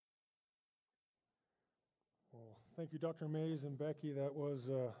Thank you, Dr. Mays and Becky. That was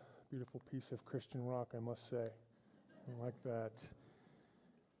a beautiful piece of Christian rock, I must say. I like that.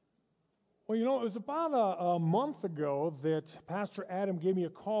 Well, it was about a month ago that Pastor Adam gave me a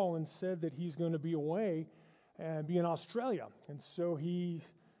call and said that he's going to be away and be in Australia. And so he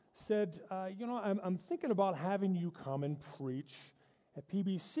said, I'm thinking about having you come and preach at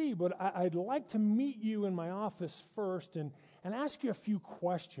PBC, but I'd like to meet you in my office first and ask you a few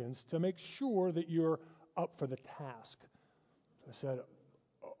questions to make sure that you're up for the task. So I said,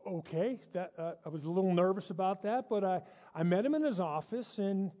 okay. I was a little nervous about that, but I met him in his office,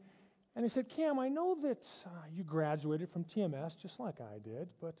 and he said, Cam, I know that you graduated from TMS just like I did,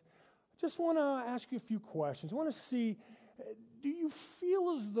 but I just want to ask you a few questions. I want to see, do you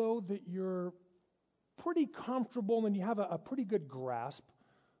feel as though that you're pretty comfortable and you have a pretty good grasp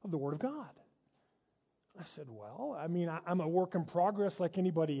of the Word of God? I said, well, I'm a work in progress like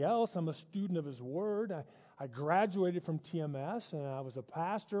anybody else. I'm a student of His Word. I graduated from TMS, and I was a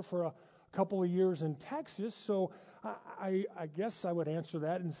pastor for a couple of years in Texas, so I guess I would answer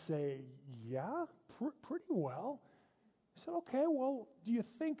that and say, yeah, pretty well. I said, okay, well, do you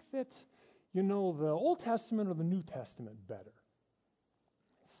think that you know the Old Testament or the New Testament better?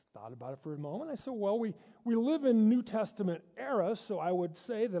 I thought about it for a moment. I said, well, we live in New Testament era, so I would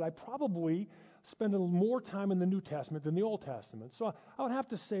say that I probably spend a little more time in the New Testament than the Old Testament. So I would have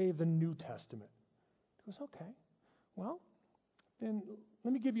to say the New Testament. He goes, okay, well, then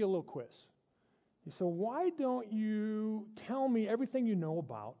let me give you a little quiz. He said, why don't you tell me everything you know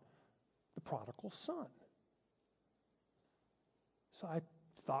about the prodigal son? So I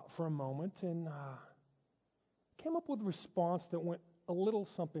thought for a moment and came up with a response that went a little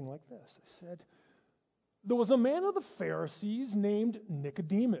something like this. I said, there was a man of the Pharisees named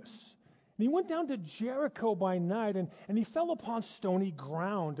Nicodemus. And he went down to Jericho by night, and he fell upon stony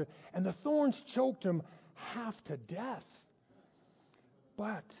ground, and the thorns choked him half to death.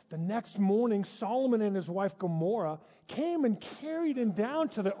 But the next morning, Solomon and his wife Gomorrah came and carried him down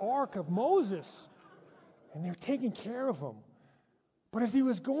to the ark of Moses, and they were taking care of him. But as he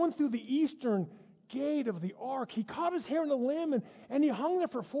was going through the eastern gate of the ark, he caught his hair in a limb, and he hung there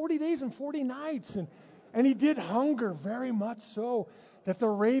for 40 days and 40 nights. And he did hunger very much so that the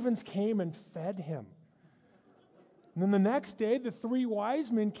ravens came and fed him. And then the next day, the 3 wise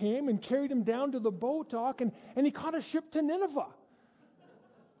men came and carried him down to the boat dock, and he caught a ship to Nineveh.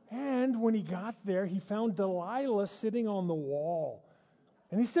 And when he got there, he found Delilah sitting on the wall.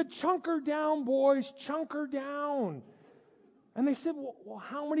 And he said, chunk her down, boys, chunk her down. And they said, well,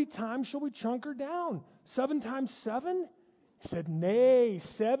 how many times shall we chunk her down? 7 times 7? He said, nay,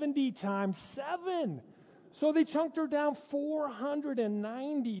 70 times 7. So they chunked her down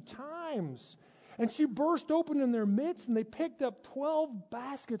 490 times. And she burst open in their midst, and they picked up 12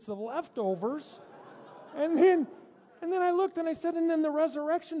 baskets of leftovers. And then I looked and I said, and then the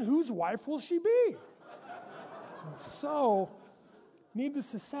resurrection, whose wife will she be? And so,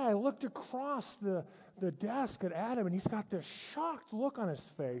 needless to say, I looked across the desk at Adam, and he's got this shocked look on his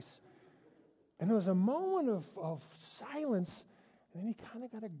face. And there was a moment of silence, and then he kind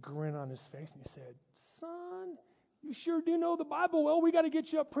of got a grin on his face, and he said, son, you sure do know the Bible well. We got to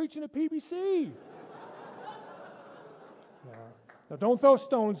get you up preaching at PBC. Now, don't throw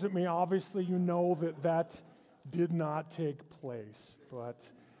stones at me. Obviously, you know that did not take place.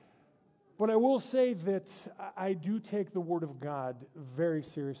 But I will say that I do take the Word of God very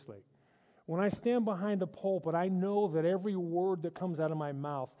seriously. When I stand behind the pulpit, I know that every word that comes out of my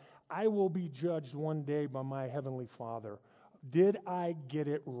mouth, I will be judged one day by my Heavenly Father. Did I get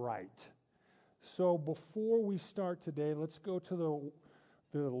it right? So before we start today, let's go to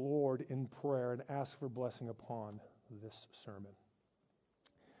the Lord in prayer and ask for blessing upon this sermon.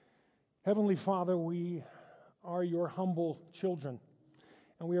 Heavenly Father, we are your humble children,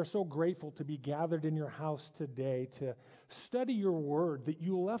 and we are so grateful to be gathered in your house today to study your word that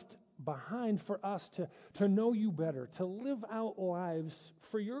you left behind for us to know you better, to live out lives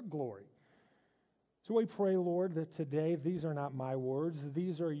for your glory. So we pray, Lord, that today these are not my words,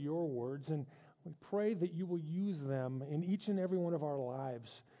 these are your words, and we pray that you will use them in each and every one of our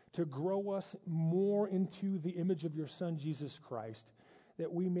lives to grow us more into the image of your Son, Jesus Christ,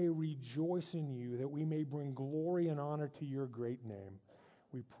 that we may rejoice in you, that we may bring glory and honor to your great name.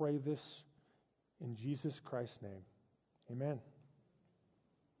 We pray this in Jesus Christ's name. Amen.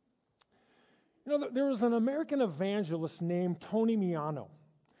 There was an American evangelist named Tony Miano,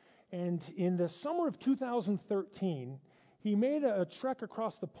 and in the summer of 2013, he made a trek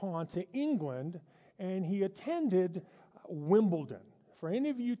across the pond to England, and he attended Wimbledon. For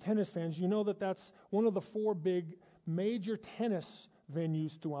any of you tennis fans, you know that that's one of the 4 big major tennis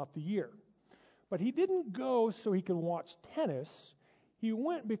venues throughout the year. But he didn't go so he could watch tennis. He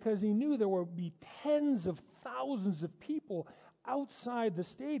went because he knew there would be tens of thousands of people outside the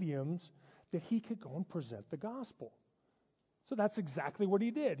stadiums that he could go and present the gospel. So that's exactly what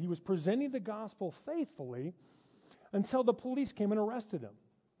he did. He was presenting the gospel faithfully until the police came and arrested him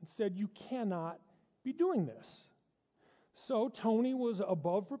and said, "You cannot be doing this." So Tony was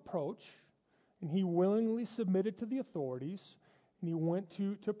above reproach, and he willingly submitted to the authorities, and he went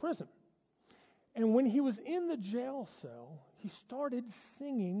to prison. And when he was in the jail cell, he started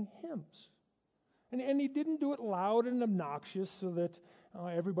singing hymns. And he didn't do it loud and obnoxious so that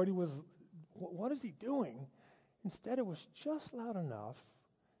everybody was, what is he doing? Instead, it was just loud enough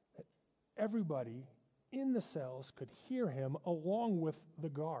that everybody in the cells could hear him along with the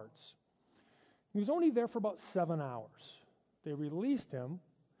guards. He was only there for about 7 hours. They released him.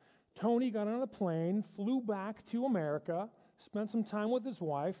 Tony got on a plane, flew back to America, spent some time with his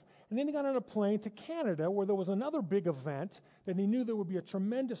wife, and then he got on a plane to Canada where there was another big event that he knew there would be a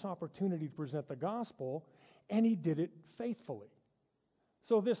tremendous opportunity to present the gospel, and he did it faithfully.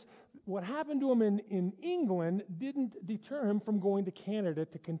 So what happened to him in England didn't deter him from going to Canada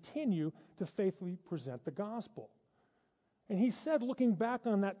to continue to faithfully present the gospel. And he said, looking back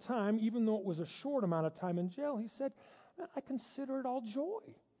on that time, even though it was a short amount of time in jail, he said, "I consider it all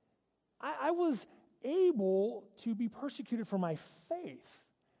joy. I was able to be persecuted for my faith,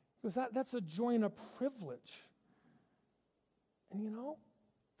 because that's a joy and a privilege." And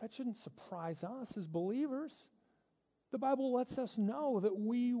that shouldn't surprise us as believers. The Bible lets us know that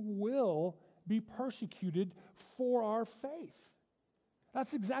we will be persecuted for our faith.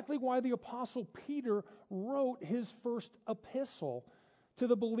 That's exactly why the Apostle Peter wrote his first epistle to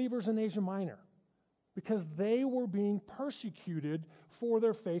the believers in Asia Minor, because they were being persecuted for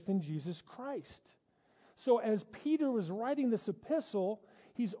their faith in Jesus Christ. So as Peter was writing this epistle,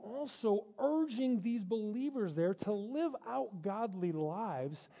 he's also urging these believers there to live out godly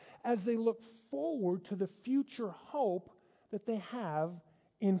lives as they look forward to the future hope that they have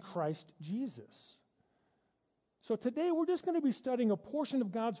in Christ Jesus. So today we're just going to be studying a portion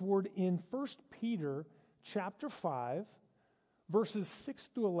of God's Word in 1 Peter chapter 5, verses 6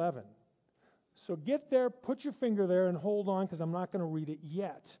 through 11. So get there, put your finger there, and hold on, because I'm not going to read it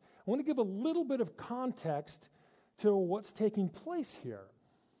yet. I want to give a little bit of context to what's taking place here.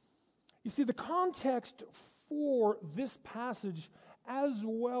 You see, the context for this passage, as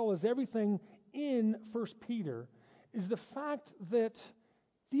well as everything in 1 Peter, is the fact that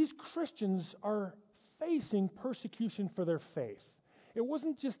these Christians are facing persecution for their faith. It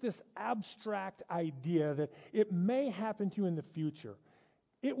wasn't just this abstract idea that it may happen to you in the future.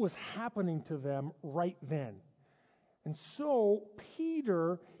 It was happening to them right then. And so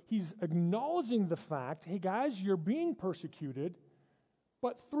Peter, he's acknowledging the fact, hey guys, you're being persecuted,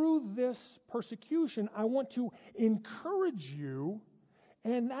 but through this persecution, I want to encourage you,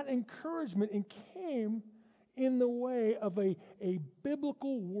 and that encouragement came in the way of a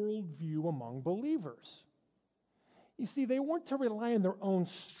biblical worldview among believers. You see, they weren't to rely on their own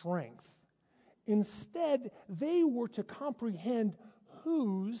strength. Instead, they were to comprehend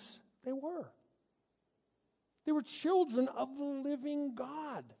whose they were. They were children of the living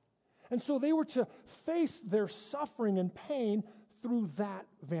God. And so they were to face their suffering and pain through that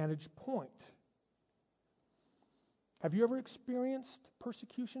vantage point. Have you ever experienced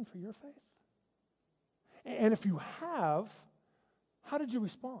persecution for your faith? And if you have, how did you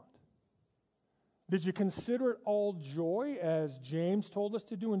respond? Did you consider it all joy, as James told us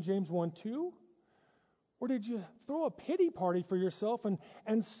to do in James 1:2? Or did you throw a pity party for yourself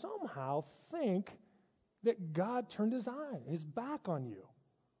and somehow think that God turned his back on you?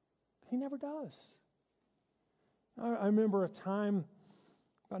 He never does. I remember a time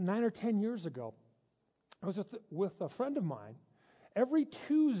about 9 or 10 years ago. I was with a friend of mine. Every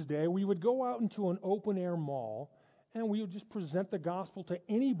Tuesday, we would go out into an open-air mall, and we would just present the gospel to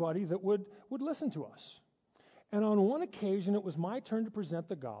anybody that would listen to us. And on one occasion, it was my turn to present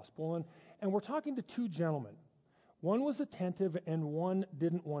the gospel, and we're talking to two gentlemen. One was attentive, and one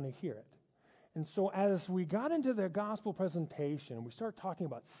didn't want to hear it. And so as we got into their gospel presentation, we started talking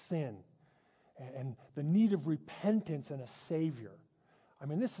about sin and the need of repentance and a Savior. I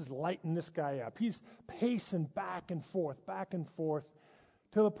mean, this is lighting this guy up. He's pacing back and forth,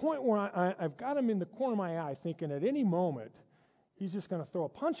 to the point where I've got him in the corner of my eye thinking at any moment he's just going to throw a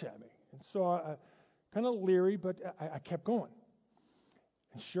punch at me. And so I kind of leery, but I kept going.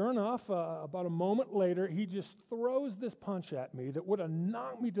 And sure enough, about a moment later, he just throws this punch at me that would have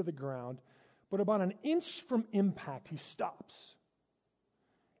knocked me to the ground, but about an inch from impact, he stops.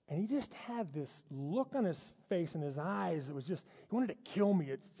 And he just had this look on his face and his eyes. It was just, he wanted to kill me,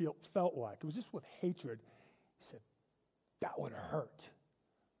 it felt like. It was just with hatred. He said, that would hurt.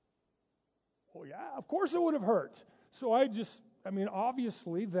 Well, yeah, of course it would have hurt. So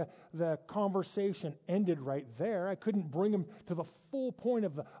obviously the conversation ended right there. I couldn't bring him to the full point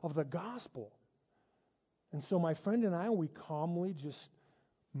of the gospel. And so my friend and I, we calmly just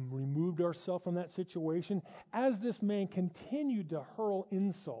removed ourselves from that situation as this man continued to hurl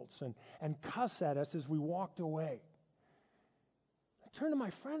insults and cuss at us as we walked away. I turned to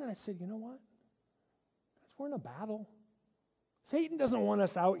my friend and I said, you know what? Guys, we're in a battle. Satan doesn't want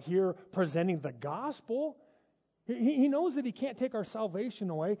us out here presenting the gospel. He knows that he can't take our salvation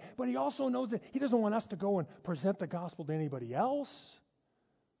away, but he also knows that he doesn't want us to go and present the gospel to anybody else.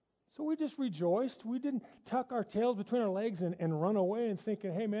 So we just rejoiced. We didn't tuck our tails between our legs and run away and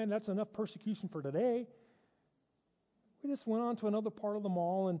thinking, hey man, that's enough persecution for today. We just went on to another part of the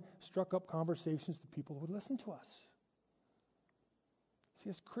mall and struck up conversations that people would listen to us. See,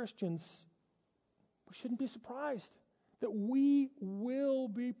 as Christians, we shouldn't be surprised that we will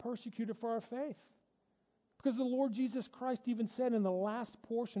be persecuted for our faith. Because the Lord Jesus Christ even said in the last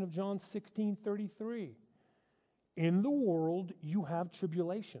portion of John 16:33, in the world you have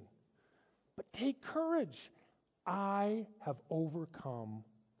tribulation. But take courage. I have overcome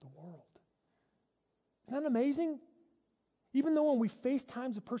the world. Isn't that amazing? Even though when we face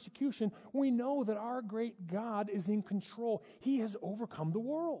times of persecution, we know that our great God is in control. He has overcome the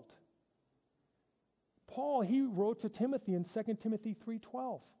world. Paul, he wrote to Timothy in 2 Timothy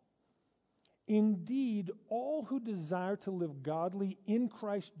 3:12. Indeed, all who desire to live godly in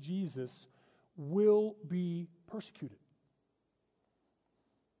Christ Jesus will be persecuted.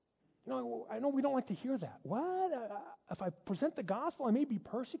 You know, I know we don't like to hear that. What? If I present the gospel, I may be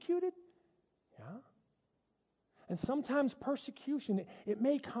persecuted? Yeah. And sometimes persecution, it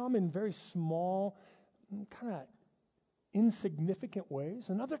may come in very small, kind of insignificant ways.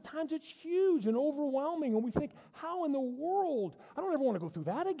 And other times it's huge and overwhelming. And we think, how in the world? I don't ever want to go through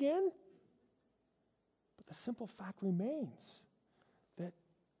that again. But the simple fact remains that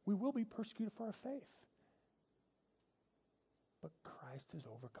we will be persecuted for our faith. But Christ has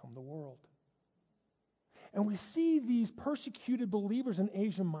overcome the world. And we see these persecuted believers in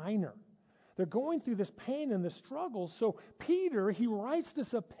Asia Minor. They're going through this pain and this struggle. So Peter, he writes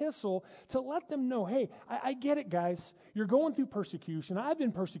this epistle to let them know, hey, I get it, guys. You're going through persecution. I've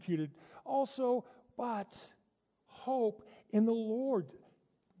been persecuted also, but hope in the Lord.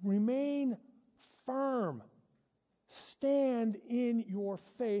 Remain firm. Stand in your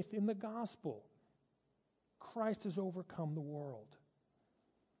faith in the gospel. Christ has overcome the world.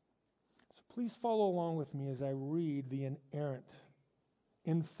 So please follow along with me as I read the inerrant,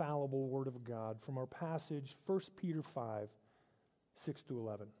 infallible Word of God from our passage, 1 Peter 5,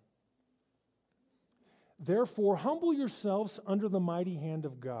 6-11. Therefore, humble yourselves under the mighty hand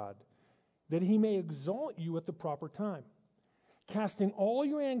of God, that he may exalt you at the proper time, casting all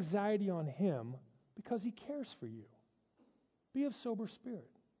your anxiety on him because he cares for you. Be of sober spirit.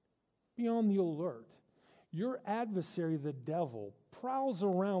 Be on the alert. Your adversary, the devil, prowls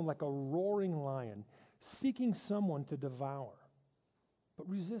around like a roaring lion, seeking someone to devour. But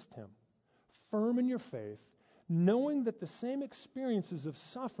resist him, firm in your faith, knowing that the same experiences of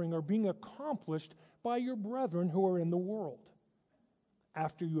suffering are being accomplished by your brethren who are in the world.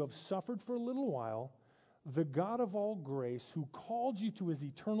 After you have suffered for a little while, the God of all grace, who called you to his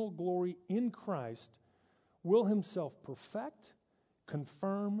eternal glory in Christ, will himself perfect,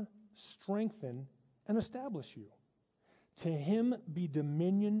 confirm, strengthen, and establish you. To him be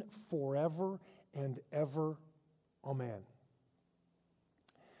dominion forever and ever. Amen.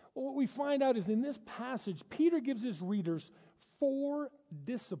 Well, what we find out is in this passage, Peter gives his readers 4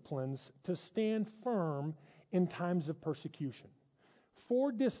 disciplines to stand firm in times of persecution.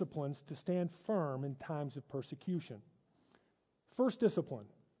 4 disciplines to stand firm in times of persecution. First discipline,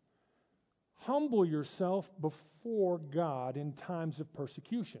 humble yourself before God in times of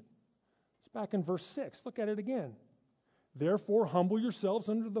persecution. It's back in verse 6. Look at it again. Therefore, humble yourselves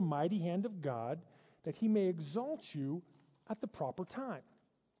under the mighty hand of God, that he may exalt you at the proper time.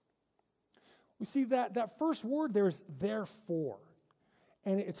 We see that first word there is therefore.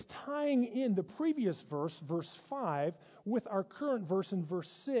 And it's tying in the previous verse, verse 5, with our current verse in verse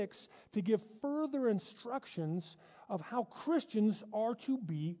 6 to give further instructions of how Christians are to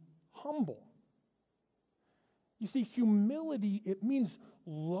be humble. You see, humility, it means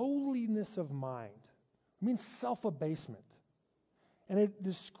lowliness of mind. It means self-abasement. And it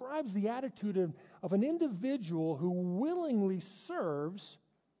describes the attitude of an individual who willingly serves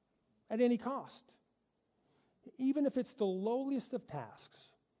at any cost, even if it's the lowliest of tasks.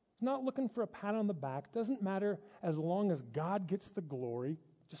 He's not looking for a pat on the back. Doesn't matter as long as God gets the glory.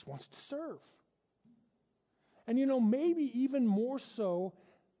 Just wants to serve. And maybe even more so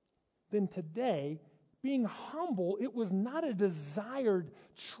than today, being humble, it was not a desired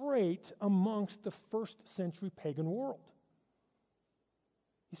trait amongst the first century pagan world.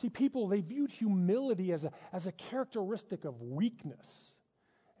 You see, people, they viewed humility as a characteristic of weakness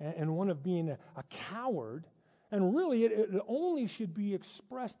and one of being a coward. And really, it only should be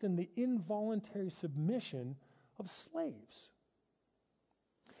expressed in the involuntary submission of slaves.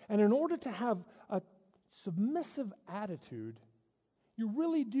 And in order to have a submissive attitude, you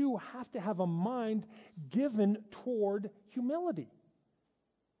really do have to have a mind given toward humility.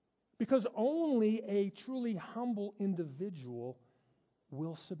 Because only a truly humble individual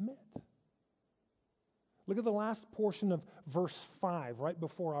will submit. Look at the last portion of verse 5, right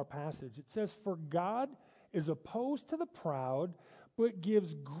before our passage. It says, "For God is opposed to the proud, but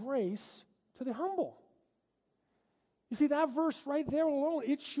gives grace to the humble." You see, that verse right there alone,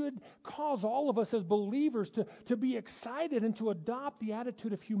 it should cause all of us as believers to be excited and to adopt the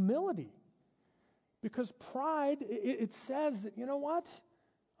attitude of humility. Because pride, it says that, you know what?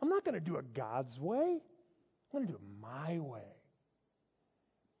 I'm not going to do it God's way. I'm going to do it my way.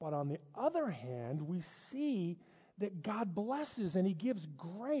 But on the other hand, we see that God blesses and He gives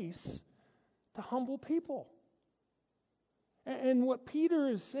grace to humble people. And what Peter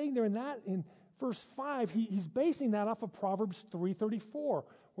is saying there in verse 5, he's basing that off of Proverbs 3:34,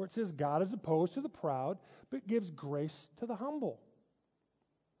 where it says, God is opposed to the proud, but gives grace to the humble.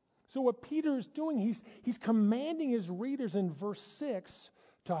 So what Peter is doing, he's commanding his readers in verse 6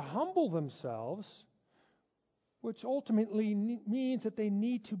 to humble themselves, which ultimately means that they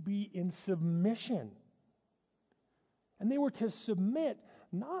need to be in submission. And they were to submit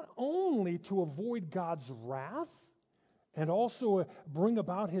not only to avoid God's wrath and also bring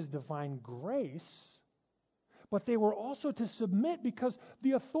about His divine grace, but they were also to submit because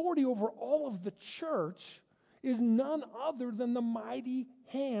the authority over all of the church is none other than the mighty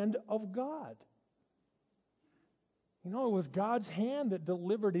hand of God. It was God's hand that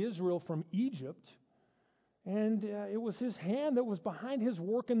delivered Israel from Egypt, and it was His hand that was behind His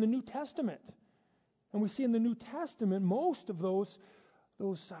work in the New Testament. And we see in the New Testament most of those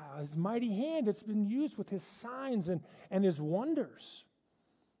His mighty hand, it's been used with His signs and His wonders.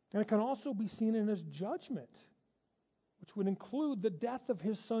 And it can also be seen in His judgment, which would include the death of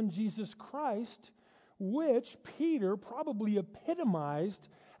His Son Jesus Christ, which Peter probably epitomized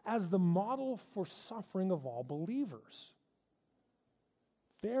as the model for suffering of all believers.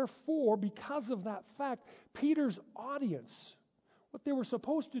 Therefore, because of that fact, Peter's audience, what they were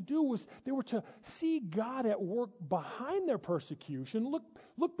supposed to do was they were to see God at work behind their persecution,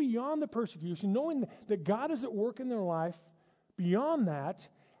 look beyond the persecution, knowing that God is at work in their life beyond that,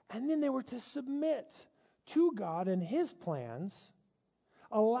 and then they were to submit to God and His plans,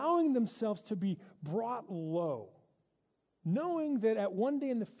 allowing themselves to be brought low, knowing that at one day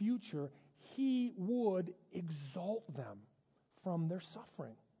in the future, He would exalt them from their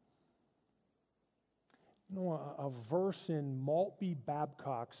suffering. A verse in Maltby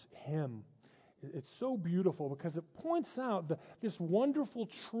Babcock's hymn, it's so beautiful because it points out this wonderful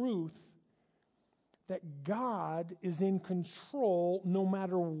truth that God is in control no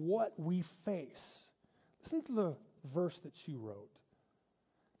matter what we face. Listen to the verse that she wrote.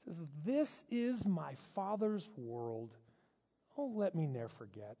 It says, "This is my Father's world. Oh, let me ne'er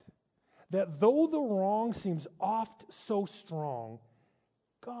forget that though the wrong seems oft so strong,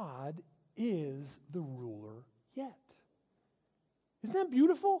 God is the ruler yet." Isn't that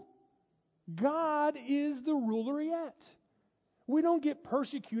beautiful? God is the ruler yet. We don't get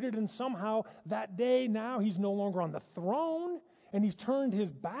persecuted and somehow that day now He's no longer on the throne and He's turned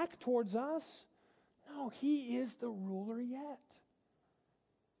His back towards us. No, He is the ruler yet.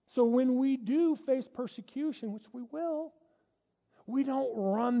 So when we do face persecution, which we will, we don't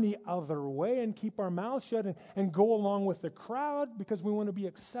run the other way and keep our mouths shut and go along with the crowd because we want to be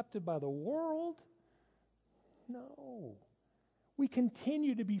accepted by the world. No. We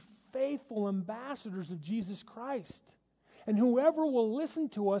continue to be faithful ambassadors of Jesus Christ. And whoever will listen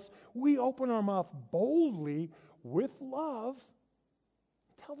to us, we open our mouth boldly with love,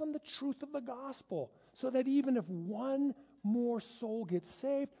 tell them the truth of the gospel, so that even if one more soul gets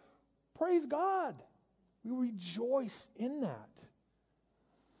saved, praise God. We rejoice in that.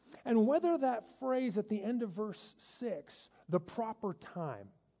 And whether that phrase at the end of verse 6, the proper time,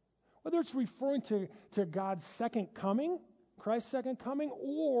 whether it's referring to God's second coming, Christ's second coming,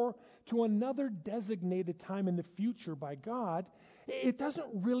 or to another designated time in the future by God, it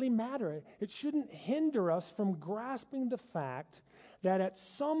doesn't really matter. It shouldn't hinder us from grasping the fact that at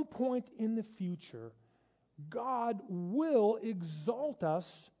some point in the future, God will exalt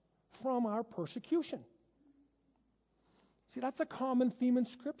us from our persecution. See, that's a common theme in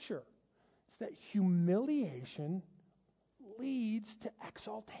Scripture. It's that humiliation leads to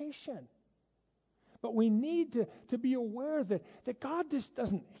exaltation. But we need to be aware that God just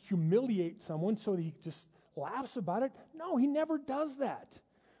doesn't humiliate someone so that he just laughs about it. No, he never does that.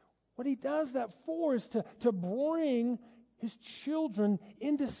 What he does that for is to bring his children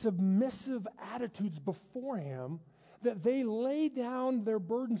into submissive attitudes before him, that they lay down their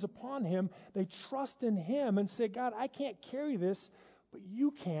burdens upon him, they trust in him and say, God, I can't carry this, but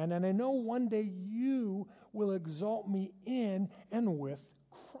you can, and I know one day you will exalt me in and with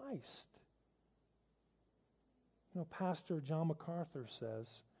Christ. Pastor John MacArthur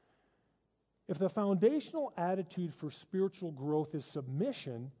says, if the foundational attitude for spiritual growth is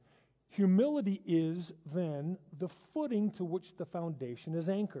submission, humility is then the footing to which the foundation is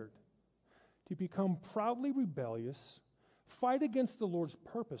anchored. To become proudly rebellious, fight against the Lord's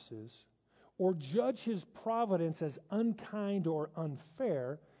purposes, or judge his providence as unkind or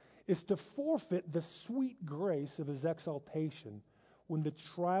unfair is to forfeit the sweet grace of his exaltation when the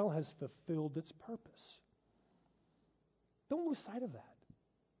trial has fulfilled its purpose. Don't lose sight of that.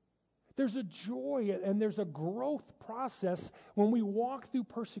 There's a joy and there's a growth process when we walk through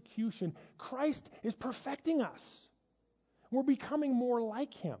persecution. Christ is perfecting us. We're becoming more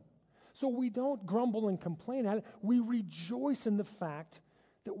like him. So we don't grumble and complain at it. We rejoice in the fact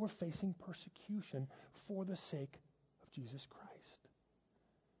that we're facing persecution for the sake of Jesus Christ.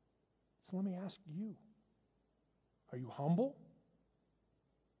 So let me ask you, are you humble?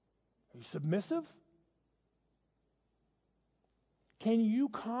 Are you submissive? Can you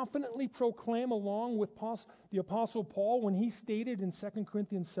confidently proclaim along with the Apostle Paul when he stated in 2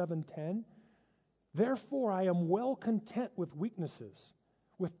 Corinthians 7:10, therefore I am well content with weaknesses,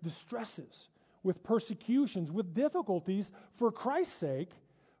 with distresses, with persecutions, with difficulties, for Christ's sake,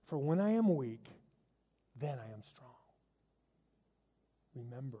 for when I am weak, then I am strong.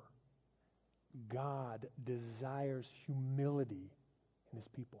 Remember, God desires humility in his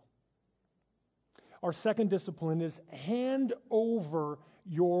people. Our second discipline is hand over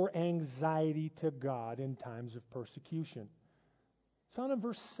your anxiety to God in times of persecution. It's found in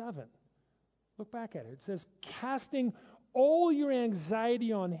verse 7. Look back at it. It says, casting all your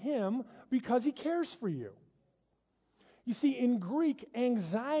anxiety on him because he cares for you. You see, in Greek,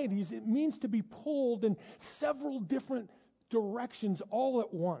 anxieties, it means to be pulled in several different directions all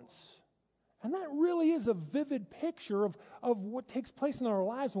at once. And that really is a vivid picture of what takes place in our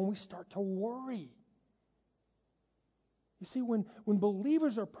lives when we start to worry. You see, when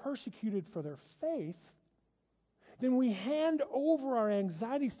believers are persecuted for their faith, then we hand over our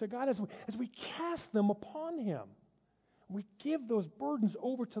anxieties to God as we cast them upon him. We give those burdens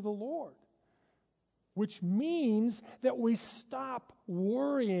over to the Lord, which means that we stop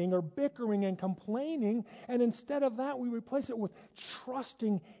worrying or bickering and complaining, and instead of that, we replace it with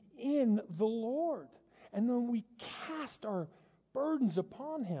trusting in the Lord. And then we cast our burdens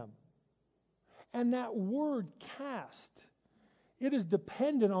upon him. And that word cast, it is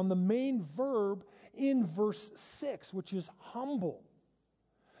dependent on the main verb in verse 6, which is humble.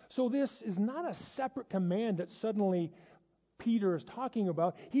 So this is not a separate command that suddenly Peter is talking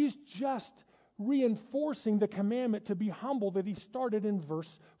about. He's just reinforcing the commandment to be humble that he started in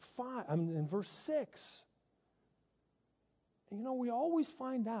verse 6. We always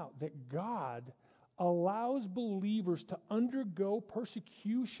find out that God allows believers to undergo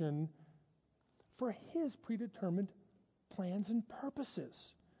persecution for his predetermined plans and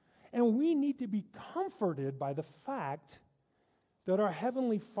purposes. And we need to be comforted by the fact that our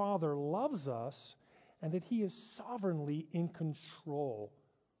Heavenly Father loves us and that he is sovereignly in control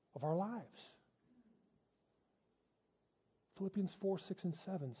of our lives. Philippians 4, 6, and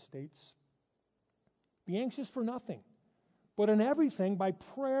 7 states, be anxious for nothing, but in everything by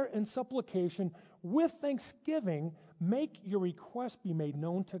prayer and supplication with thanksgiving make your requests be made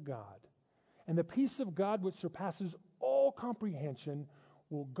known to God. And the peace of God which surpasses all comprehension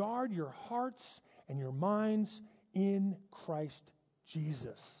will guard your hearts and your minds in Christ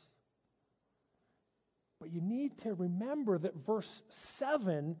Jesus. But you need to remember that verse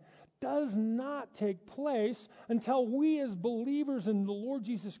 7 does not take place until we as believers in the Lord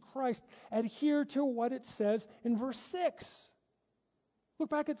Jesus Christ adhere to what it says in verse 6. Look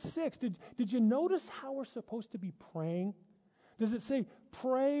back at 6. Did you notice how we're supposed to be praying? Does it say,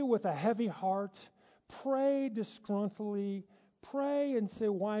 pray with a heavy heart, pray disgruntledly, pray and say,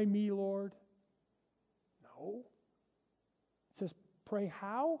 why me, Lord? No. It says, pray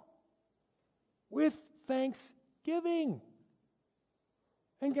how? With thanksgiving.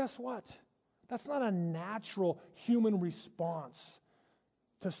 And guess what? That's not a natural human response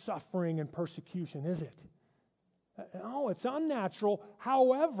to suffering and persecution, is it? No, it's unnatural.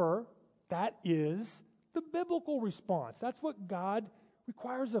 However, that is the biblical response. That's what God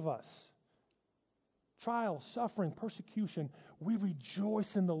requires of us. Trials, suffering, persecution, we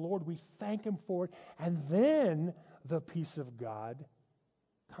rejoice in the Lord. We thank Him for it. And then the peace of God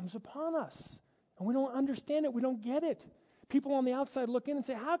comes upon us. And we don't understand it. We don't get it. People on the outside look in and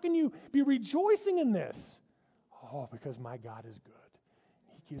say, how can you be rejoicing in this? Oh, because my God is good.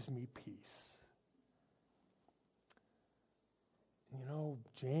 He gives me peace. You know,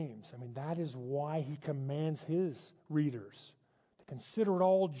 James, that is why he commands his readers to consider it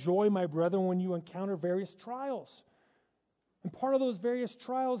all joy, my brethren, when you encounter various trials. And part of those various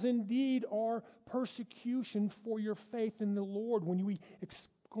trials indeed are persecution for your faith in the Lord when you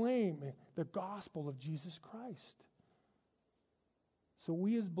exclaim the gospel of Jesus Christ. So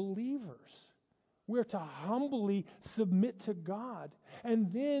we as believers, we're to humbly submit to God.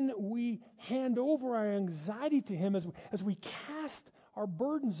 And then we hand over our anxiety to Him as we cast our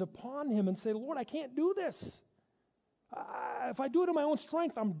burdens upon Him and say, Lord, I can't do this. If I do it in my own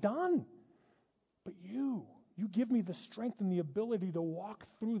strength, I'm done. But you give me the strength and the ability to walk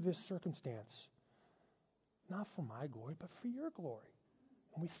through this circumstance. Not for my glory, but for your glory.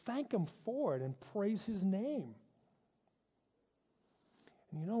 And we thank Him for it and praise His name.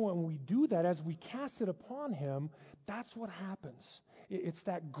 And when we do that, as we cast it upon Him, that's what happens. It's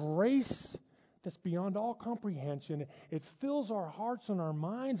that grace that's beyond all comprehension. It fills our hearts and our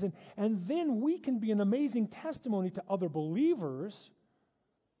minds, and then we can be an amazing testimony to other believers,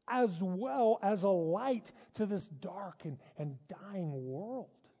 as well as a light to this dark and dying world.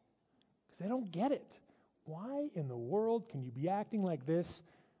 Because they don't get it. Why in the world can you be acting like this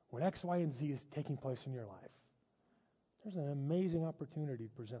when X, Y, and Z is taking place in your life? There's an amazing opportunity to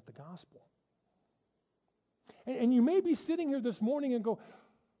present the gospel. And you may be sitting here this morning and go,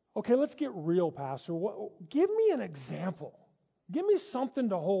 okay, let's get real, Pastor. Give me an example. Give me something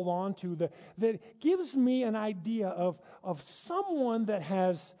to hold on to that gives me an idea of someone that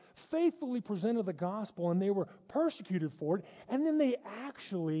has faithfully presented the gospel and they were persecuted for it, and then they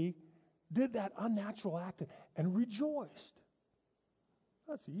actually did that unnatural act and rejoiced.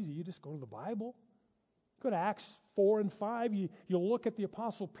 That's easy. You just go to the Bible. Go to Acts 4 and 5. You'll look at the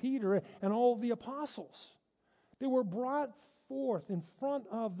Apostle Peter and all of the apostles. They were brought forth in front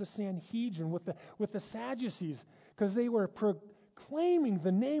of the Sanhedrin with the Sadducees because they were proclaiming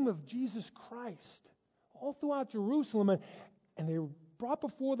the name of Jesus Christ all throughout Jerusalem. And they were brought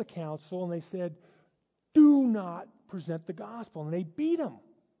before the council and they said, do not present the gospel. And they beat them.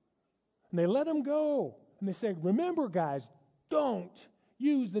 And they let them go. And they said, remember, guys, don't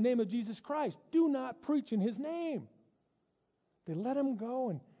use the name of Jesus Christ. Do not preach in His name. They let him go,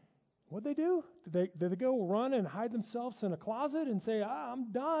 and what'd they do? Did they go run and hide themselves in a closet and say,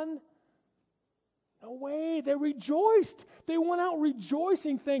 I'm done? No way. They rejoiced. They went out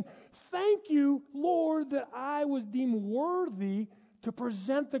rejoicing, saying, thank you, Lord, that I was deemed worthy to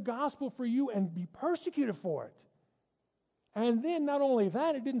present the gospel for you and be persecuted for it. And then not only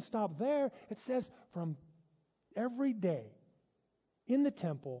that, it didn't stop there. It says from every day in the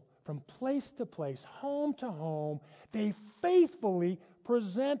temple, from place to place, home to home, they faithfully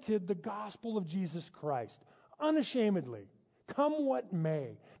presented the gospel of Jesus Christ, unashamedly, come what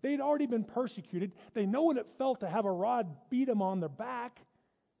may. They'd already been persecuted. They know what it felt to have a rod beat them on their back,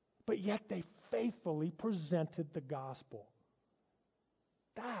 but yet they faithfully presented the gospel.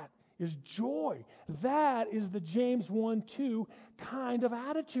 That is joy. That is the James 1:2 kind of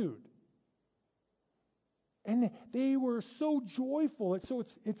attitude. And they were so joyful. So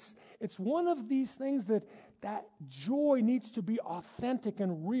it's one of these things that joy needs to be authentic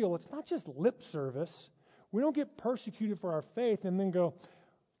and real. It's not just lip service. We don't get persecuted for our faith and then go,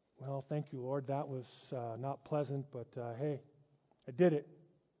 well, thank you, Lord. That was not pleasant, but hey, I did it.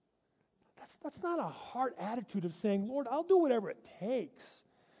 That's not a heart attitude of saying, Lord, I'll do whatever it takes.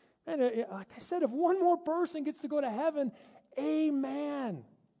 And like I said, if one more person gets to go to heaven, amen.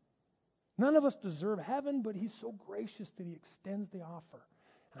 None of us deserve heaven, but He's so gracious that He extends the offer.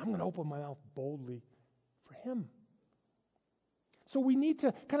 And I'm going to open my mouth boldly for Him. So we need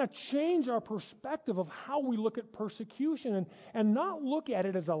to kind of change our perspective of how we look at persecution and not look at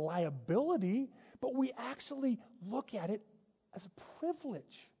it as a liability, but we actually look at it as a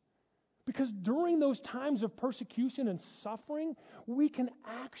privilege. Because during those times of persecution and suffering, we can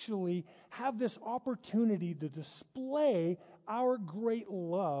actually have this opportunity to display our great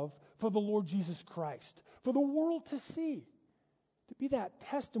love for the Lord Jesus Christ, for the world to see, to be that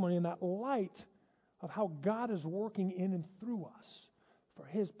testimony and that light of how God is working in and through us for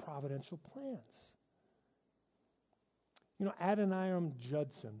his providential plans. You know, Adoniram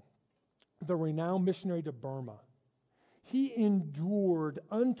Judson, the renowned missionary to Burma, he endured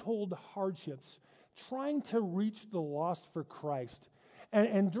untold hardships trying to reach the lost for Christ.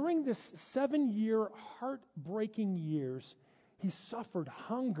 And during this 7-year heartbreaking years, he suffered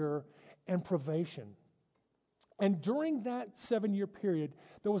hunger and privation. And during that 7-year period,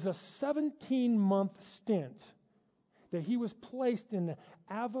 there was a 17-month stint that he was placed in the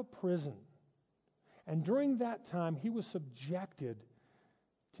Ava prison. And during that time, he was subjected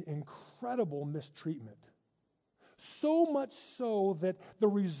to incredible mistreatment. So much so that the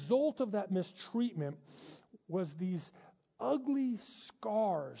result of that mistreatment was these ugly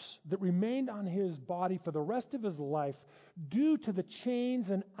scars that remained on his body for the rest of his life due to the chains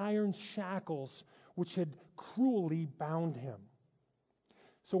and iron shackles which had cruelly bound him.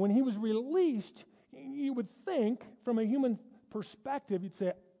 So when he was released, you would think, from a human perspective, you'd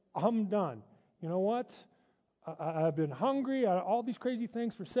say, I'm done. You know what? I've been hungry, all these crazy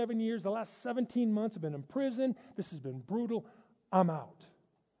things for 7 years. The last 17 months I've been in prison. This has been brutal. I'm out.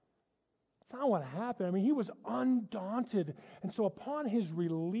 That's not what happened. I mean, he was undaunted. And so upon his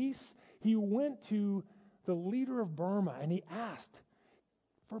release, he went to the leader of Burma and he asked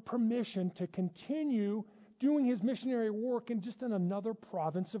for permission to continue doing his missionary work in just in another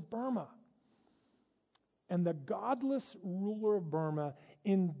province of Burma. And the godless ruler of Burma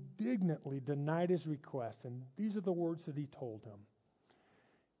indignantly denied his request. And these are the words that he told him.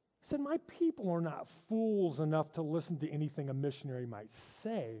 He said, my people are not fools enough to listen to anything a missionary might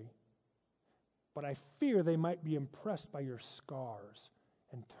say, but I fear they might be impressed by your scars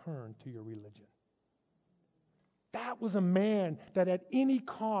and turn to your religion. That was a man that at any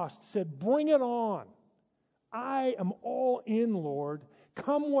cost said, bring it on. I am all in, Lord.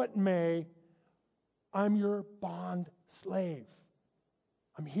 Come what may, I'm your bond slave.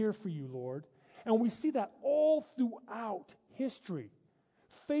 I'm here for you, Lord. And we see that all throughout history.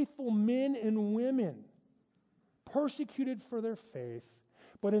 Faithful men and women persecuted for their faith,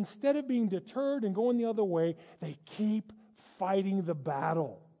 but instead of being deterred and going the other way, they keep fighting the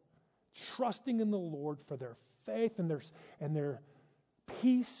battle, trusting in the Lord for their faith and their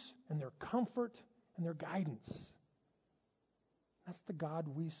peace and their comfort and their guidance. That's the God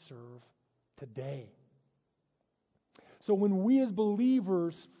we serve today. So when we as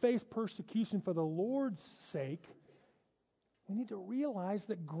believers face persecution for the Lord's sake, we need to realize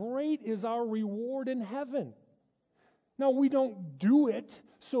that great is our reward in heaven. Now, we don't do it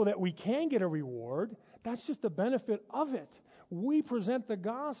so that we can get a reward. That's just the benefit of it. We present the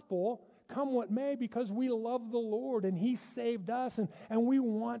gospel, come what may, because we love the Lord and He saved us and we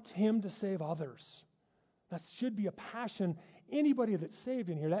want Him to save others. That should be a passion. Anybody that's saved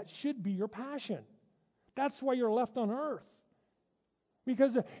in here, that should be your passion. That's why you're left on earth.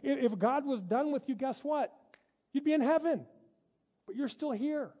 Because if God was done with you, guess what? You'd be in heaven. But you're still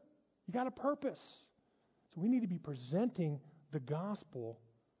here. You got a purpose. So we need to be presenting the gospel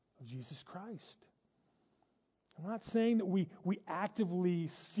of Jesus Christ. I'm not saying that we actively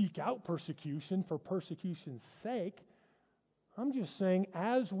seek out persecution for persecution's sake. I'm just saying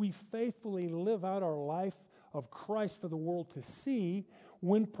as we faithfully live out our life of Christ for the world to see,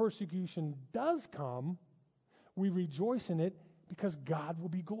 when persecution does come, we rejoice in it because God will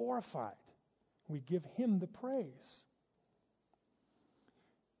be glorified. We give Him the praise.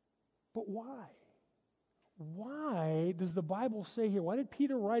 But why? Why does the Bible say here, why did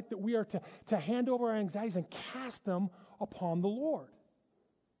Peter write that we are to hand over our anxieties and cast them upon the Lord?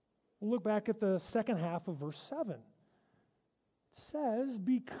 We'll look back at the second half of verse 7. It says,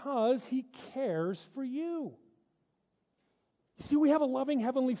 because He cares for you. You see, we have a loving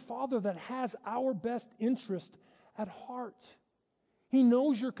Heavenly Father that has our best interest at heart. He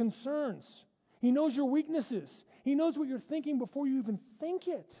knows your concerns. He knows your weaknesses. He knows what you're thinking before you even think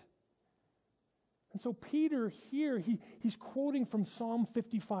it. And so Peter here, he's quoting from Psalm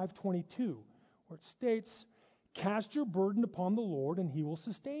 55:22, where it states, cast your burden upon the Lord and He will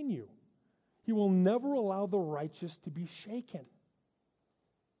sustain you. He will never allow the righteous to be shaken.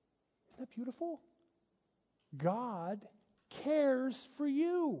 Isn't that beautiful? God cares for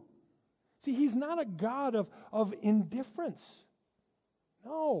you. See, He's not a God of indifference.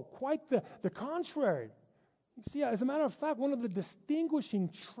 No, quite the contrary. You see, as a matter of fact, one of the distinguishing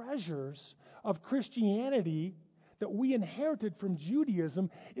treasures of Christianity that we inherited from Judaism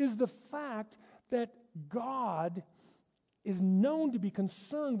is the fact that God is known to be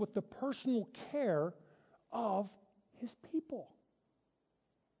concerned with the personal care of His people.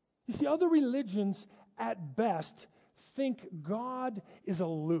 You see, other religions at best think God is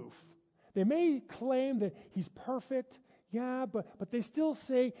aloof. They may claim that He's perfect, Yeah, but they still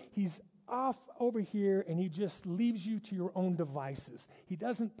say he's off over here and he just leaves you to your own devices. He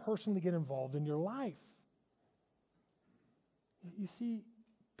doesn't personally get involved in your life. You see,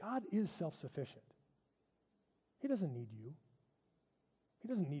 God is self-sufficient. He doesn't need you. He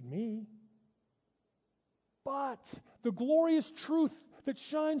doesn't need me. But the glorious truth that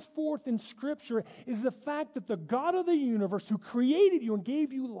shines forth in Scripture is the fact that the God of the universe who created you and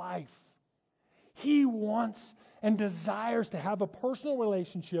gave you life, He wants and desires to have a personal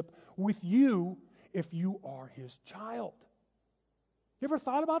relationship with you if you are His child. You ever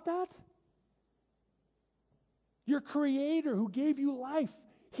thought about that? Your Creator who gave you life,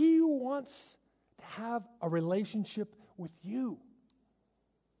 He wants to have a relationship with you.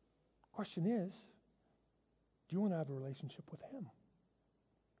 Question is, do you want to have a relationship with Him?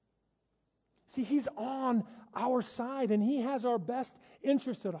 See, He's on our side and He has our best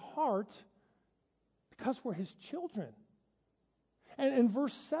interest at heart because we're His children. And in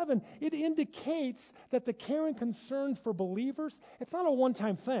verse 7, it indicates that the care and concern for believers, it's not a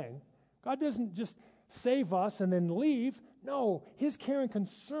one-time thing. God doesn't just save us and then leave. No, His care and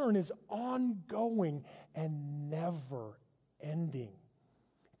concern is ongoing and never ending.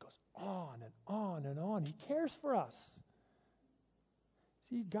 It goes on and on and on. He cares for us.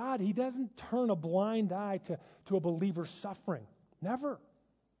 See, God, He doesn't turn a blind eye to a believer's suffering. Never.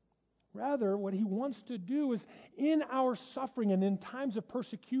 Rather, what He wants to do is in our suffering and in times of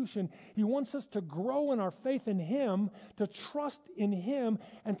persecution, He wants us to grow in our faith in Him, to trust in Him,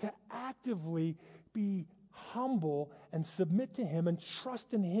 and to actively be humble and submit to Him and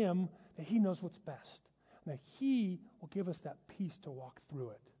trust in Him that He knows what's best. And that He will give us that peace to walk through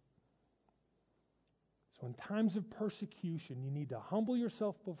it. So in times of persecution, you need to humble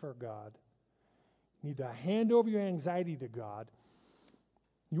yourself before God. You need to hand over your anxiety to God.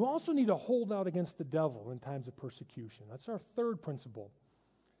 You also need to hold out against the devil in times of persecution. That's our third principle.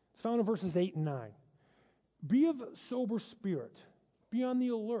 It's found in verses 8 and 9. Be of sober spirit. Be on the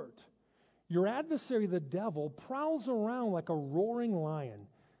alert. Your adversary, the devil, prowls around like a roaring lion,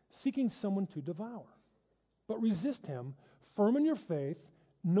 seeking someone to devour. But resist him, firm in your faith,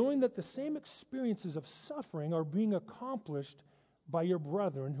 knowing that the same experiences of suffering are being accomplished by your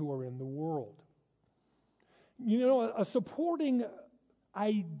brethren who are in the world. You know, a supporting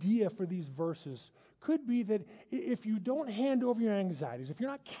idea for these verses could be that if you don't hand over your anxieties, if you're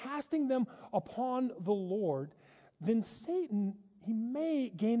not casting them upon the Lord, then Satan, he may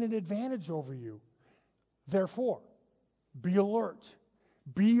gain an advantage over you. Therefore, be alert.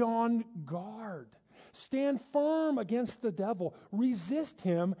 Be on guard. Stand firm against the devil. Resist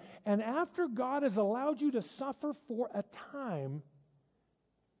him. And after God has allowed you to suffer for a time,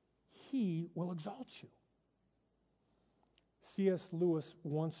 He will exalt you. C.S. Lewis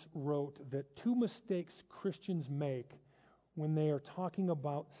once wrote that two mistakes Christians make when they are talking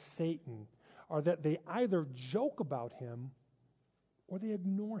about Satan are that they either joke about him or they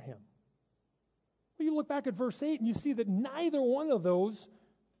ignore him. Well, you look back at verse 8 and you see that neither one of those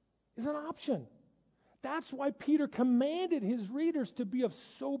is an option. That's why Peter commanded his readers to be of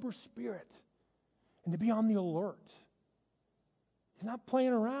sober spirit and to be on the alert. He's not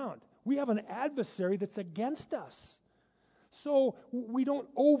playing around. We have an adversary that's against us. So we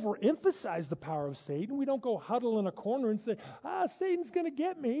don't overemphasize the power of Satan. We don't go huddle in a corner and say, Satan's going to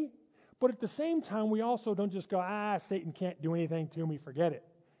get me. But at the same time, we also don't just go, Satan can't do anything to me, forget it,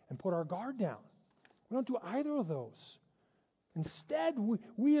 and put our guard down. We don't do either of those. Instead,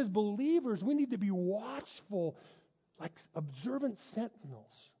 we as believers, we need to be watchful, like observant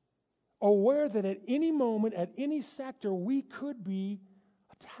sentinels, aware that at any moment, at any sector, we could be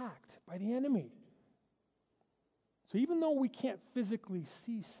attacked by the enemy. So even though we can't physically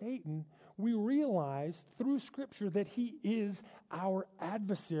see Satan, we realize through Scripture that he is our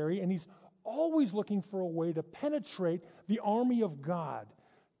adversary, and he's always looking for a way to penetrate the army of God,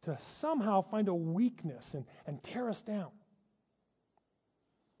 to somehow find a weakness and tear us down.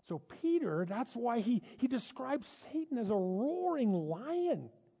 So Peter, that's why he describes Satan as a roaring lion.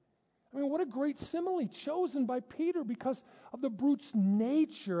 I mean, what a great simile chosen by Peter because of the brute's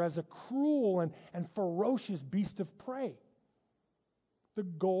nature as a cruel and ferocious beast of prey. The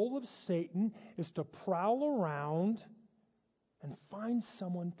goal of Satan is to prowl around and find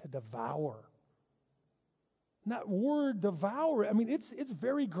someone to devour. And that word devour, I mean, it's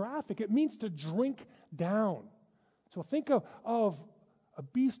very graphic. It means to drink down. So think of a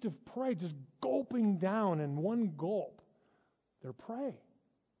beast of prey just gulping down in one gulp their prey.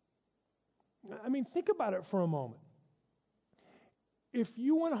 I mean, think about it for a moment. If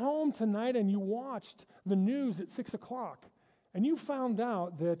you went home tonight and you watched the news at 6 o'clock and you found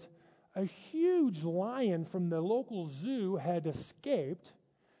out that a huge lion from the local zoo had escaped,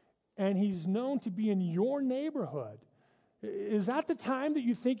 and he's known to be in your neighborhood. Is that the time that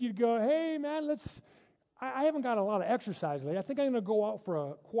you think you'd go, hey, man, I haven't got a lot of exercise lately. I think I'm going to go out for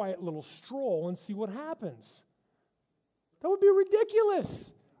a quiet little stroll and see what happens. That would be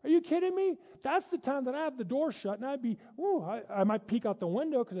ridiculous. Are you kidding me? That's the time that I have the door shut, and I might peek out the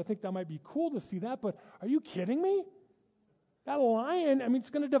window because I think that might be cool to see that, but are you kidding me? That lion, it's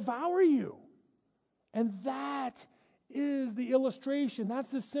going to devour you. And that is the illustration. That's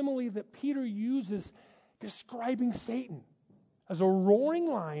the simile that Peter uses describing Satan as a roaring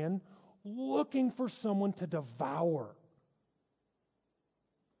lion looking for someone to devour.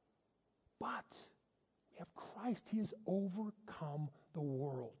 But we have Christ. He has overcome the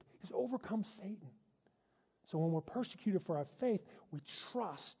world. He's overcome Satan. So when we're persecuted for our faith, we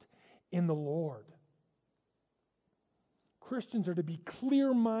trust in the Lord. Christians are to be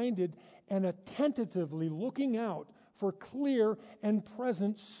clear-minded and attentively looking out for clear and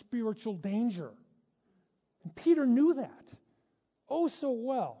present spiritual danger. And Peter knew that so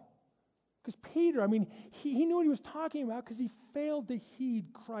well. Because Peter, he knew what he was talking about because he failed to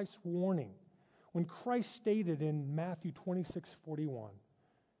heed Christ's warning when Christ stated in Matthew 26:41,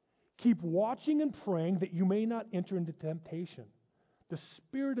 "Keep watching and praying that you may not enter into temptation. The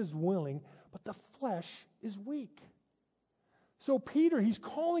spirit is willing, but the flesh is weak." So Peter, he's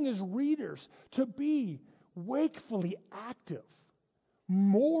calling his readers to be wakefully active,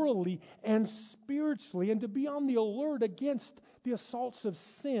 morally and spiritually, and to be on the alert against the assaults of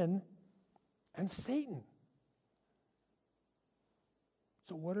sin and Satan.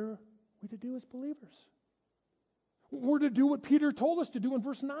 So what are we to do as believers? We're to do what Peter told us to do in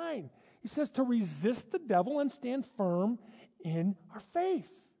verse 9. He says to resist the devil and stand firm in our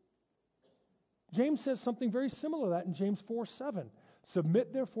faith. James says something very similar to that in James 4:7.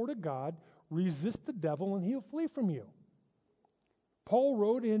 Submit therefore to God, resist the devil, and he'll flee from you. Paul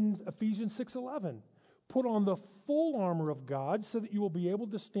wrote in Ephesians 6:11, put on the full armor of God so that you will be able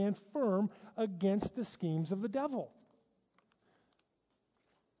to stand firm against the schemes of the devil.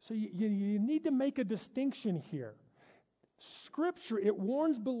 So you need to make a distinction here. Scripture, it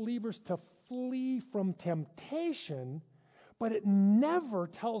warns believers to flee from temptation, but it never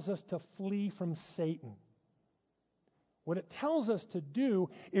tells us to flee from Satan. What it tells us to do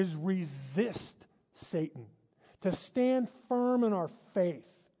is resist Satan, to stand firm in our faith,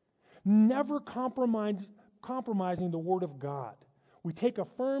 never compromising the Word of God. We take a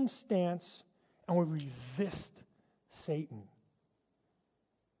firm stance and we resist Satan.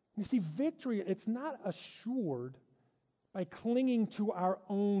 You see, victory, it's not assured by clinging to our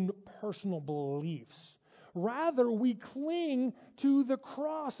own personal beliefs. Rather, we cling to the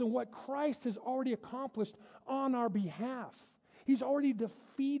cross and what Christ has already accomplished on our behalf. He's already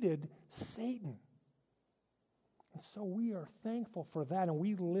defeated Satan. And so we are thankful for that, and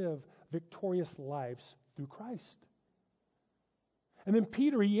we live victorious lives through Christ. And then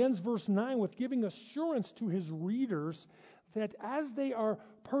Peter, he ends verse 9 with giving assurance to his readers that as they are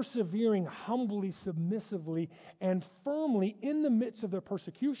persevering humbly, submissively, and firmly in the midst of their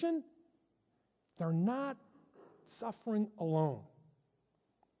persecution, they're not suffering alone.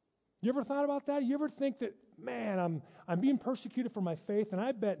 You ever thought about that? You ever think that, man, I'm being persecuted for my faith, and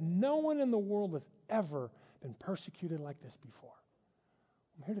I bet no one in the world has ever been persecuted like this before?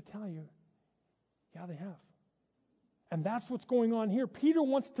 I'm here to tell you, yeah, they have. And that's what's going on here. Peter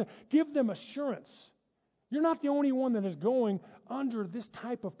wants to give them assurance. You're not the only one that is going under this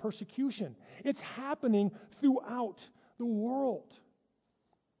type of persecution. It's happening throughout the world.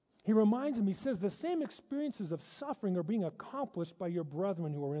 He reminds them, he says, the same experiences of suffering are being accomplished by your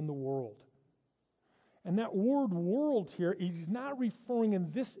brethren who are in the world. And that word world here, he's not referring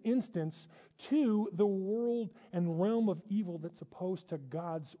in this instance to the world and realm of evil that's opposed to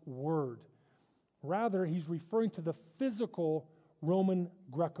God's word. Rather, he's referring to the physical Roman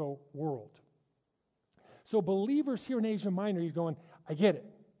Greco world. So believers here in Asia Minor, he's going, I get it.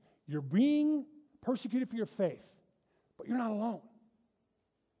 You're being persecuted for your faith, but you're not alone.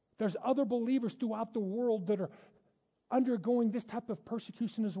 There's other believers throughout the world that are undergoing this type of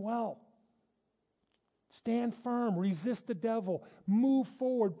persecution as well. Stand firm, resist the devil, move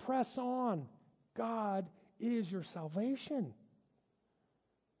forward, press on. God is your salvation.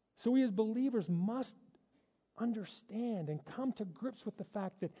 So we as believers must understand and come to grips with the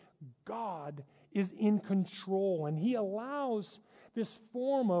fact that God is in control, and He allows this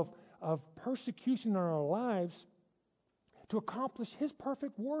form of persecution in our lives to accomplish His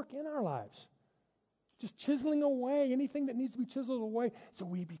perfect work in our lives. Just chiseling away anything that needs to be chiseled away so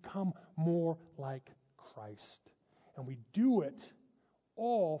we become more like Christ. And we do it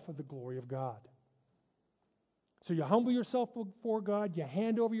all for the glory of God. So you humble yourself before God, you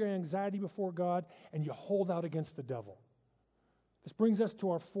hand over your anxiety before God, and you hold out against the devil. This brings us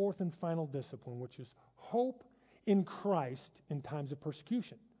to our fourth and final discipline, which is hope in Christ in times of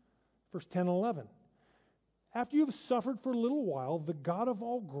persecution. Verse 10 and 11. After you have suffered for a little while, the God of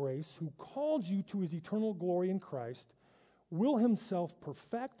all grace, who called you to his eternal glory in Christ, will himself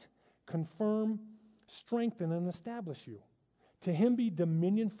perfect, confirm, strengthen, and establish you. To him be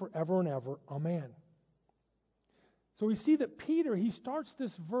dominion forever and ever. Amen. So we see that Peter, he starts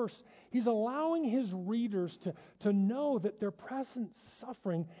this verse, he's allowing his readers to know that their present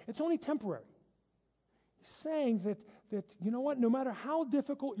suffering, it's only temporary. He's saying that, you know what, no matter how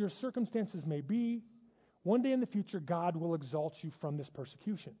difficult your circumstances may be, one day in the future, God will exalt you from this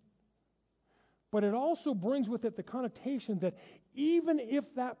persecution. But it also brings with it the connotation that even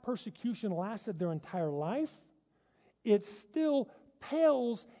if that persecution lasted their entire life, it still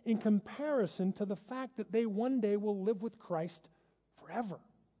pales in comparison to the fact that they one day will live with Christ forever.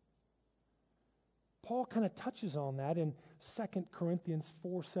 Paul kind of touches on that in 2 Corinthians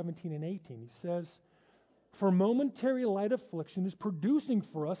 4:17 and 18. He says, "For momentary light affliction is producing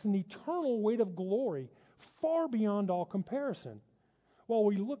for us an eternal weight of glory far beyond all comparison. While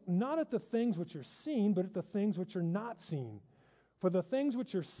we look not at the things which are seen, but at the things which are not seen. For the things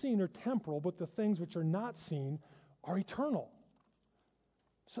which are seen are temporal, but the things which are not seen are eternal."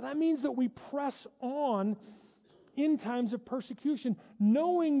 So that means that we press on in times of persecution,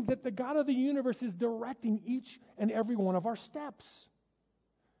 knowing that the God of the universe is directing each and every one of our steps.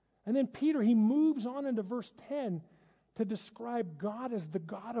 And then Peter, he moves on into verse 10 to describe God as the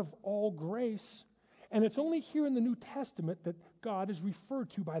God of all grace. And it's only here in the New Testament that God is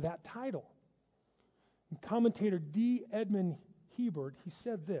referred to by that title. And commentator D. Edmund Hebert, he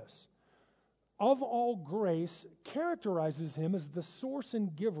said this: "Of all grace characterizes him as the source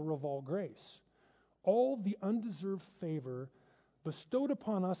and giver of all grace. All the undeserved favor bestowed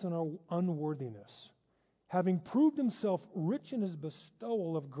upon us in our unworthiness. Having proved himself rich in his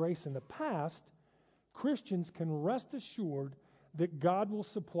bestowal of grace in the past, Christians can rest assured that God will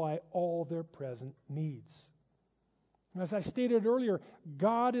supply all their present needs." As I stated earlier,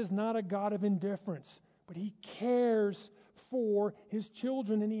 God is not a God of indifference, but he cares for his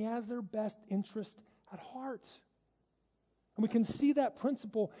children, and he has their best interest at heart. And we can see that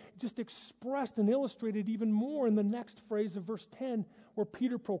principle just expressed and illustrated even more in the next phrase of verse 10, where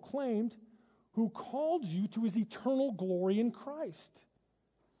Peter proclaimed, "Who called you to his eternal glory in Christ."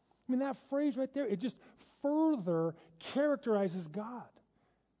 I mean, that phrase right there, it just further characterizes God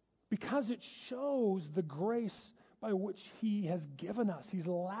because it shows the grace by which he has given us. He's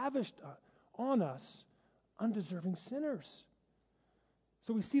lavished on us, undeserving sinners.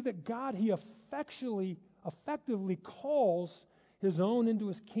 So we see that God, he effectively calls his own into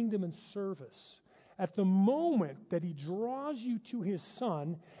his kingdom and service. At the moment that he draws you to his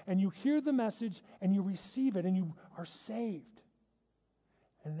Son, and you hear the message, and you receive it, and you are saved.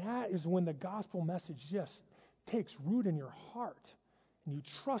 And that is when the gospel message just takes root in your heart, and you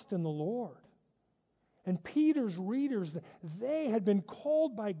trust in the Lord. And Peter's readers, they had been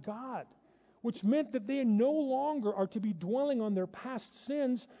called by God, which meant that they no longer are to be dwelling on their past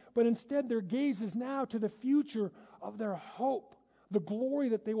sins, but instead their gaze is now to the future of their hope, the glory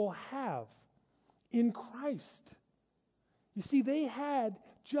that they will have in Christ. You see, they had,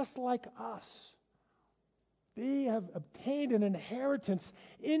 just like us, they have obtained an inheritance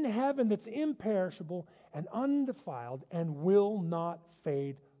in heaven that's imperishable and undefiled and will not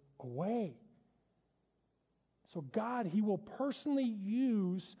fade away. So God, he will personally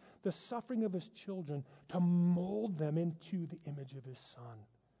use the suffering of his children to mold them into the image of his Son.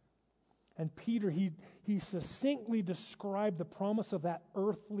 And Peter, he succinctly described the promise of that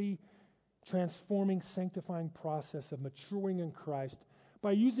earthly, transforming, sanctifying process of maturing in Christ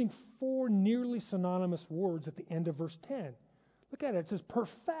by using 4 nearly synonymous words at the end of verse 10. Look at it. It says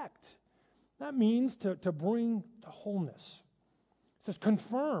perfect. That means to bring to wholeness. It says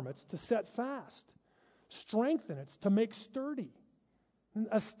confirm. It's to set fast. Strengthen. It's to make sturdy. And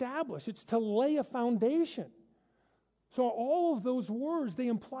establish. It's to lay a foundation. So all of those words, they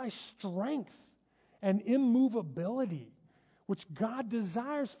imply strength and immovability, which God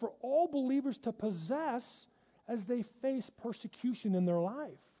desires for all believers to possess as they face persecution in their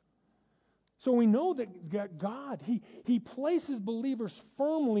life. So we know that God, He places believers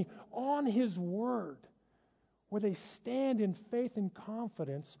firmly on His Word, where they stand in faith and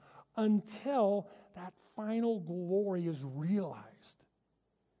confidence until that final glory is realized.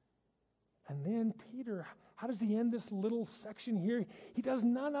 And then Peter, How does he end this little section here? He does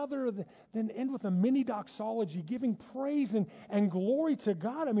none other than end with a mini doxology, giving praise and glory to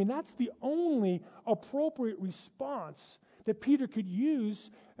God. I mean, that's the only appropriate response that Peter could use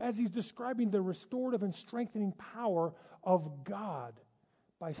as he's describing the restorative and strengthening power of God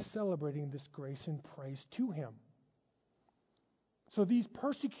by celebrating this grace and praise to him. So these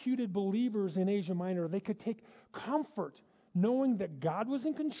persecuted believers in Asia Minor, they could take comfort knowing that God was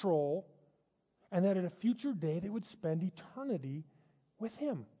in control and that at a future day they would spend eternity with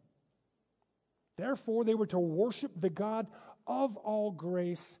him. Therefore, they were to worship the God of all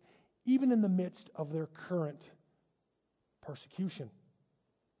grace, even in the midst of their current persecution.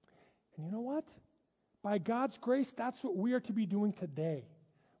 And you know what? By God's grace, that's what we are to be doing today.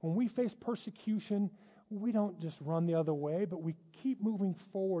 When we face persecution, we don't just run the other way, but we keep moving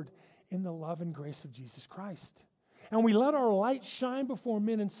forward in the love and grace of Jesus Christ. And we let our light shine before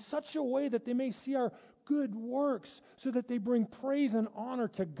men in such a way that they may see our good works, so that they bring praise and honor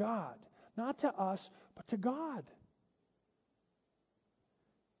to God. Not to us, but to God.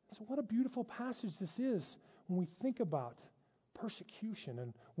 So what a beautiful passage this is when we think about persecution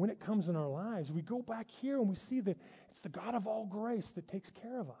and when it comes in our lives. We go back here and we see that it's the God of all grace that takes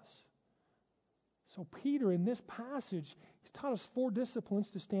care of us. So Peter, in this passage, he's taught us 4 disciplines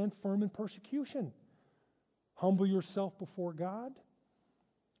to stand firm in persecution. Humble yourself before God.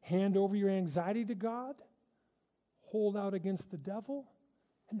 Hand over your anxiety to God. Hold out against the devil.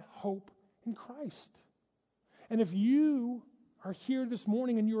 And hope in Christ. And if you are here this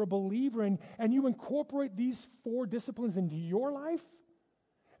morning and you're a believer and you incorporate these 4 disciplines into your life,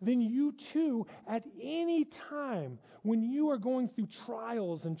 then you too, at any time when you are going through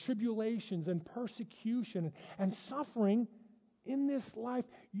trials and tribulations and persecution and suffering in this life,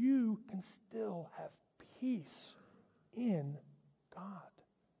 you can still have peace in God.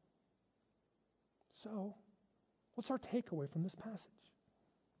 So, what's our takeaway from this passage?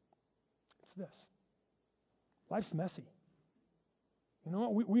 It's this. Life's messy. You know,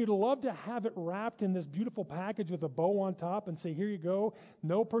 we'd love to have it wrapped in this beautiful package with a bow on top and say, here you go,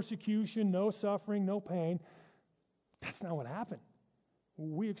 no persecution, no suffering, no pain. That's not what happened.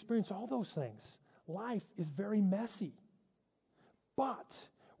 We experience all those things. Life is very messy. But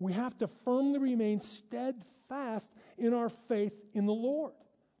we have to firmly remain steadfast in our faith in the Lord,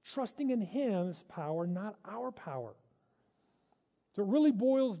 trusting in His power, not our power. So it really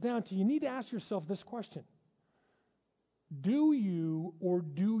boils down to, you need to ask yourself this question. Do you or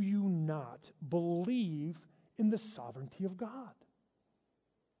do you not believe in the sovereignty of God?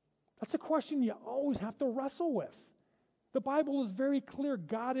 That's a question you always have to wrestle with. The Bible is very clear.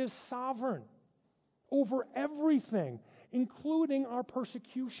 God is sovereign over everything, including our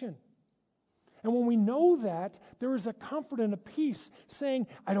persecution. And when we know that, there is a comfort and a peace saying,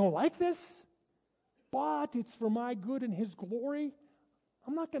 I don't like this, but it's for my good and His glory.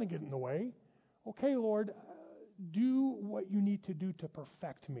 I'm not going to get in the way. Okay, Lord, do what you need to do to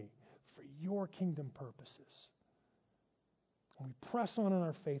perfect me for your kingdom purposes. And we press on in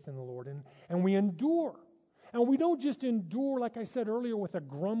our faith in the Lord, and we endure. And we don't just endure, like I said earlier, with a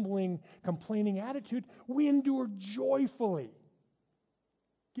grumbling, complaining attitude. We endure joyfully,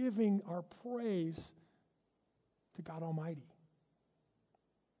 giving our praise to God Almighty.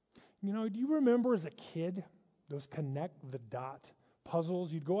 You know, do you remember as a kid those connect the dot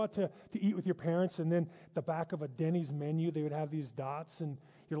puzzles? You'd go out to eat with your parents, and then at the back of a Denny's menu, they would have these dots, and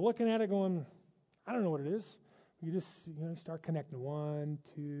you're looking at it going, I don't know what it is. You just, you start connecting 1,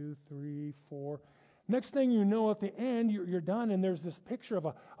 2, 3, 4. Next thing you know, at the end, you're done, and there's this picture of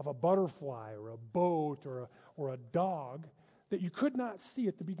a butterfly or a boat or a dog that you could not see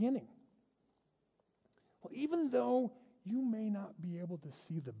at the beginning. Well, even though you may not be able to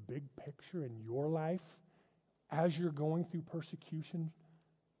see the big picture in your life as you're going through persecution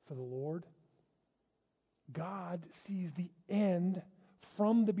for the Lord, God sees the end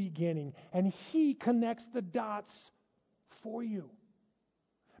from the beginning, and He connects the dots for you.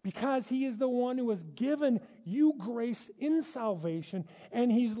 Because He is the one who has given you grace in salvation,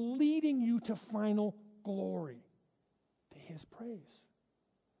 and He's leading you to final glory, to His praise.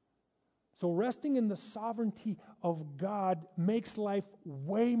 So resting in the sovereignty of God makes life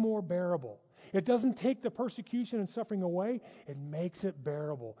way more bearable. It doesn't take the persecution and suffering away. It makes it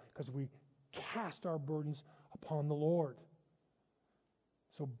bearable because we cast our burdens upon the Lord.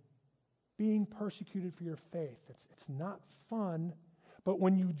 So being persecuted for your faith, it's not fun, but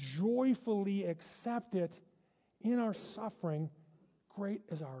when you joyfully accept it in our suffering, great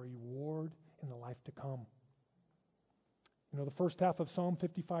is our reward in the life to come. You know, the first half of Psalm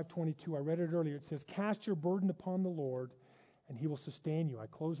 55:22, I read it earlier. It says, cast your burden upon the Lord, and He will sustain you. I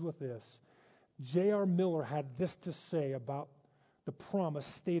close with this. J.R. Miller had this to say about the promise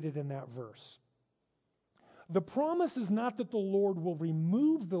stated in that verse. The promise is not that the Lord will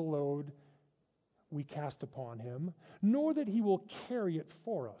remove the load we cast upon him, nor that he will carry it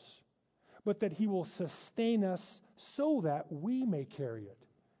for us, but that he will sustain us so that we may carry it.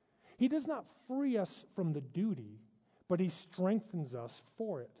 He does not free us from the duty, but he strengthens us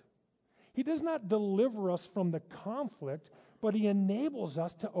for it. He does not deliver us from the conflict, but he enables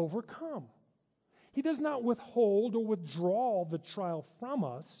us to overcome. He does not withhold or withdraw the trial from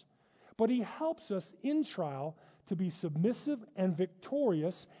us, but he helps us in trial to be submissive and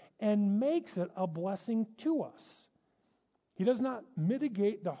victorious and makes it a blessing to us. He does not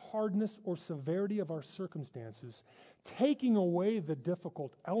mitigate the hardness or severity of our circumstances, taking away the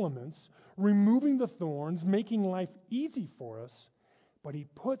difficult elements, removing the thorns, making life easy for us, but he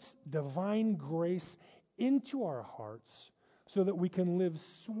puts divine grace into our hearts so that we can live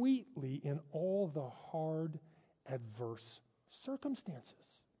sweetly in all the hard, adverse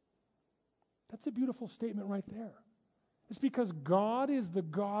circumstances. That's a beautiful statement right there. It's because God is the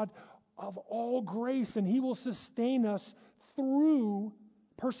God of all grace, and he will sustain us through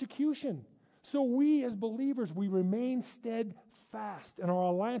persecution. So we as believers, we remain steadfast in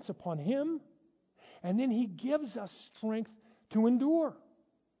our reliance upon him, and then he gives us strength to endure.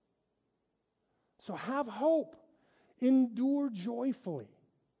 So have hope, endure joyfully,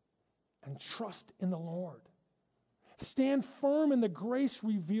 and trust in the Lord. Stand firm in the grace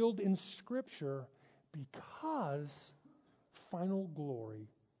revealed in Scripture, because final glory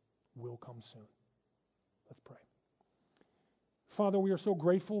will come soon. Let's pray. Father, we are so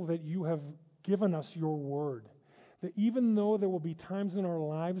grateful that you have given us your word, that even though there will be times in our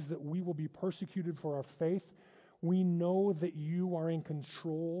lives that we will be persecuted for our faith, we know that you are in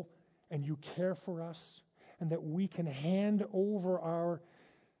control and you care for us, and that we can hand over our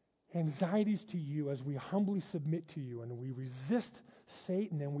anxieties to you as we humbly submit to you and we resist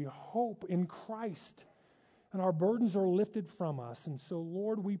Satan and we hope in Christ, and our burdens are lifted from us. And so,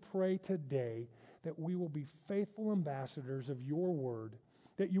 Lord, we pray today that we will be faithful ambassadors of your word,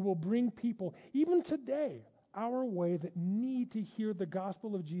 that you will bring people, even today, our way that need to hear the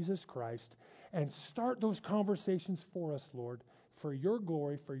gospel of Jesus Christ, and start those conversations for us, Lord, for your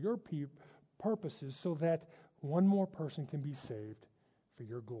glory, for your purposes, so that one more person can be saved. For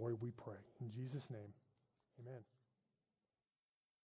your glory we pray. In Jesus' name, amen.